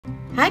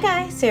Hi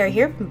guys, Sarah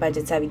here from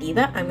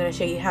BudgetSavvyDiva. I'm going to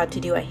show you how to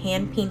do a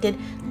hand-painted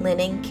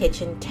linen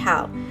kitchen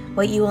towel.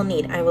 What you will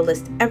need, I will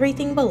list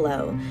everything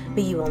below,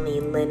 but you will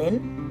need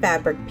linen,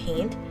 fabric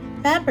paint,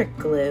 fabric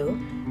glue,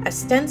 a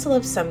stencil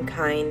of some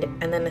kind,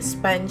 and then a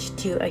sponge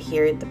to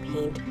adhere the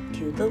paint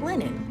to the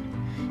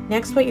linen.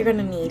 Next, what you're going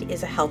to need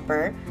is a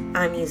helper.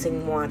 I'm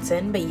using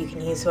Watson, but you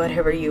can use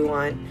whatever you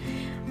want.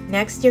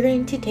 Next, you're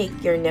going to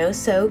take your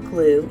no-sew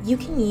glue. You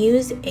can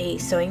use a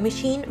sewing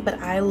machine, but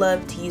I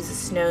love to use a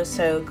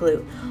snow-sew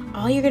glue.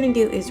 All you're going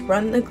to do is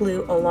run the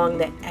glue along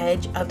the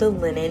edge of the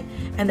linen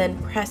and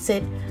then press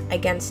it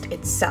against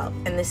itself.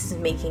 And this is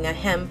making a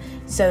hem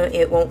so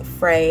it won't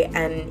fray,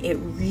 and it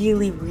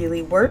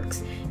really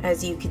works.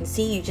 As you can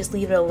see, you just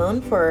leave it alone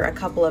for a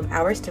couple of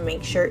hours to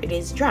make sure it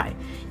is dry.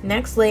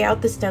 Next, lay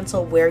out the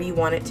stencil where you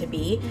want it to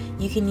be.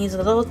 You can use a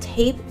little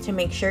tape to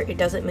make sure it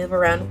doesn't move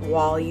around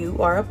while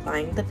you are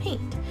applying the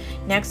paint.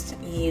 Next,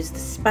 use the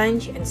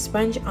sponge and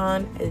sponge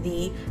on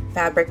the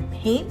fabric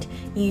paint.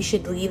 You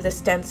should leave the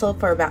stencil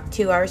for about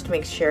 2 hours to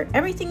make sure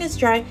everything is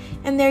dry,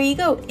 and there you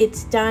go.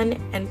 It's done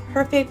and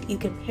perfect. You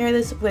can pair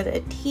this with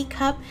a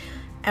teacup,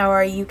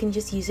 or you can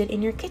just use it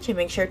in your kitchen.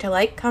 Make sure to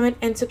like, comment,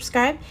 and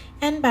subscribe,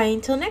 and bye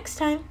until next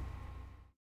time.